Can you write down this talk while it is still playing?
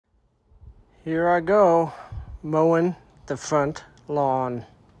Here I go, mowing the front lawn.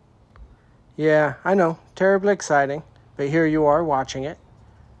 Yeah, I know, terribly exciting, but here you are watching it,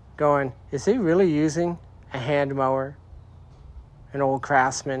 going, is he really using a hand mower? An old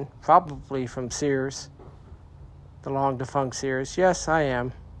Craftsman, probably from Sears, the long defunct Sears. Yes, I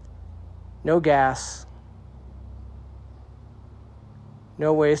am. No gas.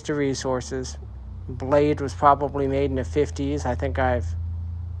 No waste of resources. Blade was probably made in the 50s. I think I've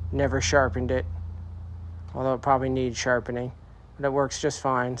never sharpened it, although it probably needs sharpening, but it works just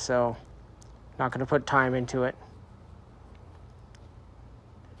fine, so not going to put time into it.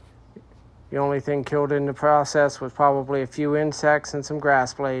 The only thing killed in the process was probably a few insects and some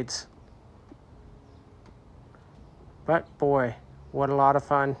grass blades. But boy, what a lot of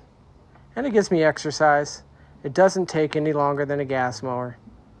fun. And it gives me exercise. It doesn't take any longer than a gas mower.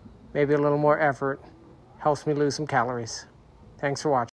 Maybe a little more effort. Helps me lose some calories. Thanks for watching.